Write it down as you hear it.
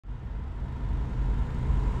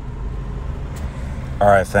All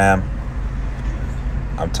right, fam.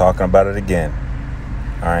 I'm talking about it again.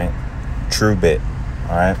 All right. TrueBit.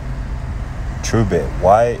 All right. TrueBit.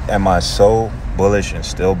 Why am I so bullish and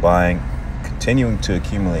still buying, continuing to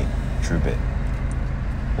accumulate TrueBit?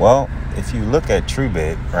 Well, if you look at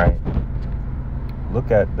TrueBit, right, look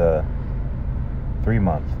at the 3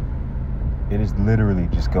 month. It is literally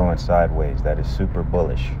just going sideways. That is super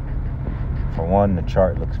bullish. For one, the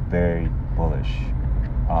chart looks very bullish.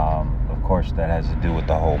 Of course, that has to do with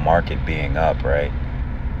the whole market being up, right?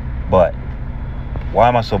 But why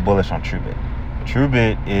am I so bullish on TrueBit?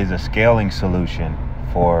 TrueBit is a scaling solution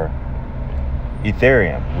for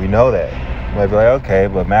Ethereum. We know that. You might be like, okay,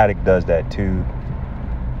 but Matic does that too.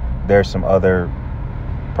 There's some other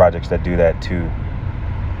projects that do that too.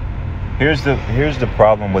 Here's the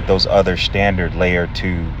problem with those other standard layer 2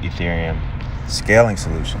 Ethereum scaling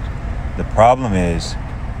solutions. The problem is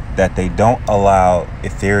that they don't allow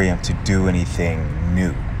Ethereum to do anything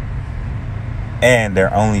new. And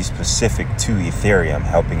they're only specific to Ethereum,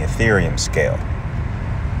 helping Ethereum scale.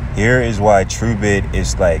 Here is why TrueBit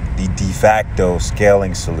is like the de facto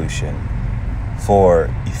scaling solution for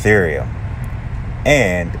Ethereum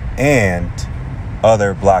and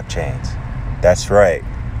other blockchains. That's right.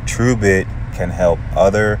 TrueBit can help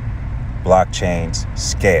other blockchains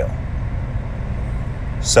scale.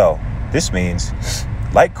 So this means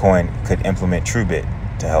Litecoin could implement TrueBit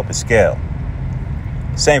to help it scale.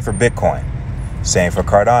 Same for Bitcoin. Same for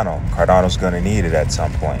Cardano. Cardano's going to need it at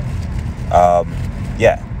some point.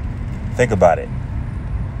 Yeah, think about it.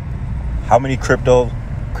 How many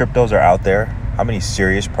cryptos are out there? How many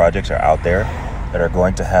serious projects are out there that are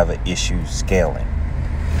going to have an issue scaling?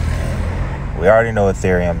 We already know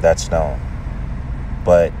Ethereum, that's known.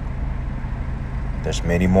 But there's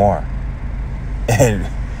many more. And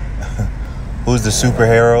who's the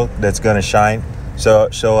superhero that's going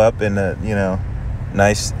to show up in a,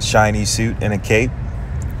 nice shiny suit and a cape?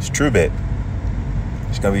 It's TrueBit.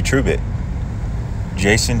 It's going to be TrueBit.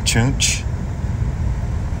 Jason Chunch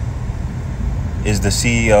is the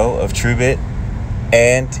CEO of TrueBit,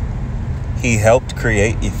 and he helped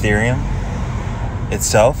create Ethereum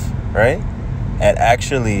itself, right? And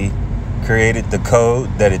actually created the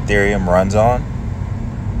code that Ethereum runs on.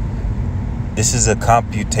 This is a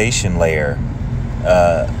computation layer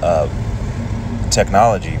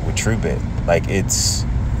technology with TrueBit. Like it's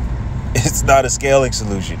not a scaling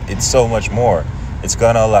solution. It's so much more. It's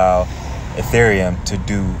going to allow Ethereum to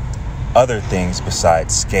do other things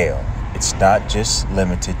besides scale. It's not just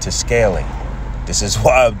limited to scaling. This is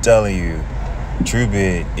why I'm telling you,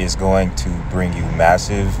 TrueBit is going to bring you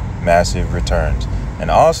massive returns. And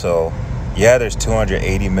also, yeah, there's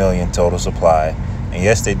 280 million total supply. And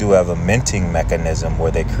yes, they do have a minting mechanism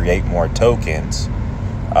where they create more tokens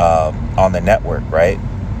on the network, right?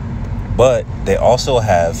 But they also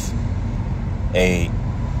have a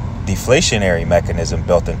deflationary mechanism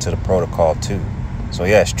built into the protocol too. So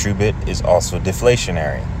yes, TrueBit is also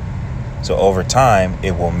deflationary. So over time,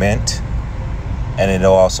 it will mint and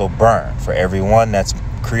it'll also burn. For every one that's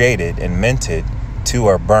created and minted, 2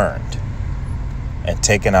 are burned and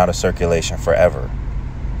taken out of circulation forever.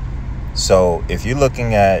 So if you're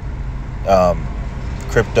looking at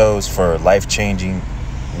cryptos for life-changing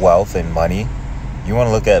wealth and money, you want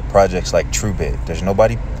to look at projects like TrueBit. There's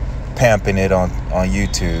nobody pamping it on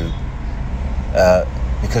YouTube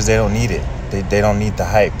because they don't need it. They don't need the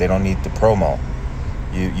hype. They don't need the promo.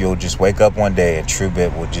 You'll just wake up one day and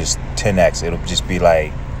TrueBit will just 10x. It'll just be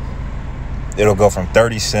like, it'll go from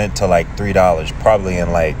 30 cents to like $3 probably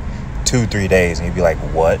in like 2-3 days. And you'll be like,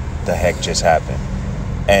 what the heck just happened?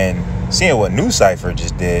 And seeing what NuCypher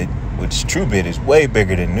just did, which TrueBit is way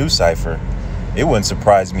bigger than NuCypher, it wouldn't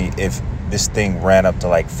surprise me if this thing ran up to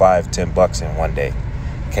like $5-10 in one day.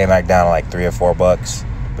 Came back down to like $3 or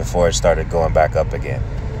 $4 before it started going back up again.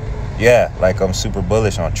 Yeah, like I'm super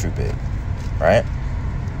bullish on TrueBit, right?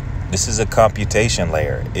 This is a computation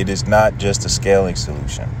layer. It is not just a scaling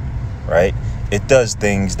solution, right? It does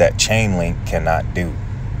things that Chainlink cannot do,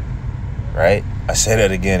 right? I say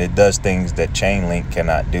that again, it does things that Chainlink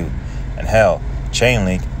cannot do. And hell,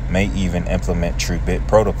 Chainlink may even implement TrueBit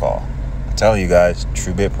Protocol. I'm telling you guys,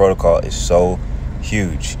 TrueBit Protocol is so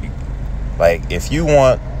huge. Like, if you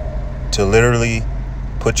want to literally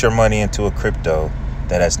put your money into a crypto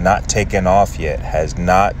that has not taken off yet,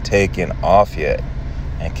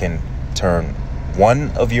 and can turn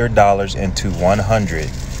one of your dollars into 100,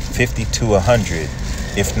 50 to 100,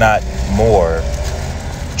 if not more,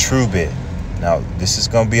 TrueBit. Now, this is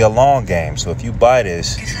going to be a long game, so if you buy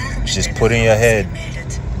this, just put in your head,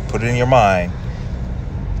 put it in your mind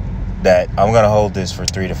that I'm going to hold this for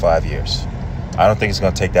 3 to 5 years. I don't think it's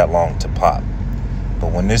going to take that long to pop.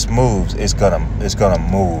 But when this moves, it's gonna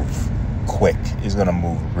move quick. It's gonna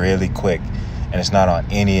move really quick, and it's not on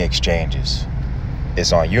any exchanges.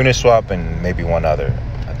 It's on Uniswap and maybe one other.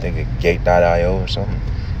 I think a Gate.io or something.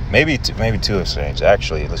 Maybe two exchanges.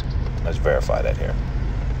 Actually, let's verify that here.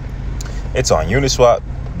 It's on Uniswap,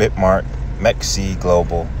 Bitmart, MEXC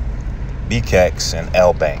Global, BKEX, and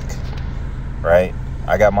LBank. Right?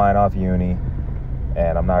 I got mine off Uni,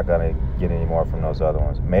 and I'm not gonna get any more from those other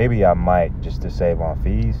ones. Maybe I might, just to save on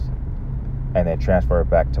fees, and then transfer it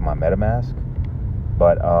back to my MetaMask.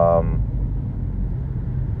 But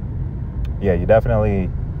yeah, you definitely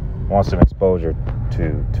want some exposure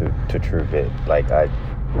to TrueBit. Like I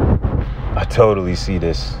totally see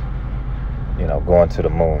this, going to the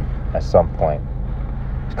moon at some point.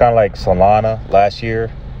 It's kind of like Solana last year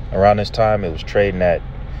around this time. It was trading at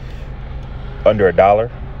under $1.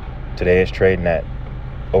 Today it's trading at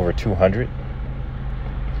over 200.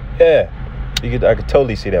 Yeah, I could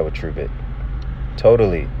totally see that with TrueBit.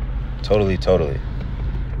 Totally.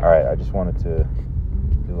 All right, I just wanted to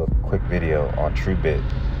do a quick video on TrueBit,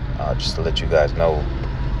 just to let you guys know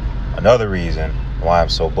another reason why I'm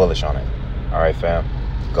so bullish on it. All right, fam.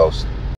 Ghost.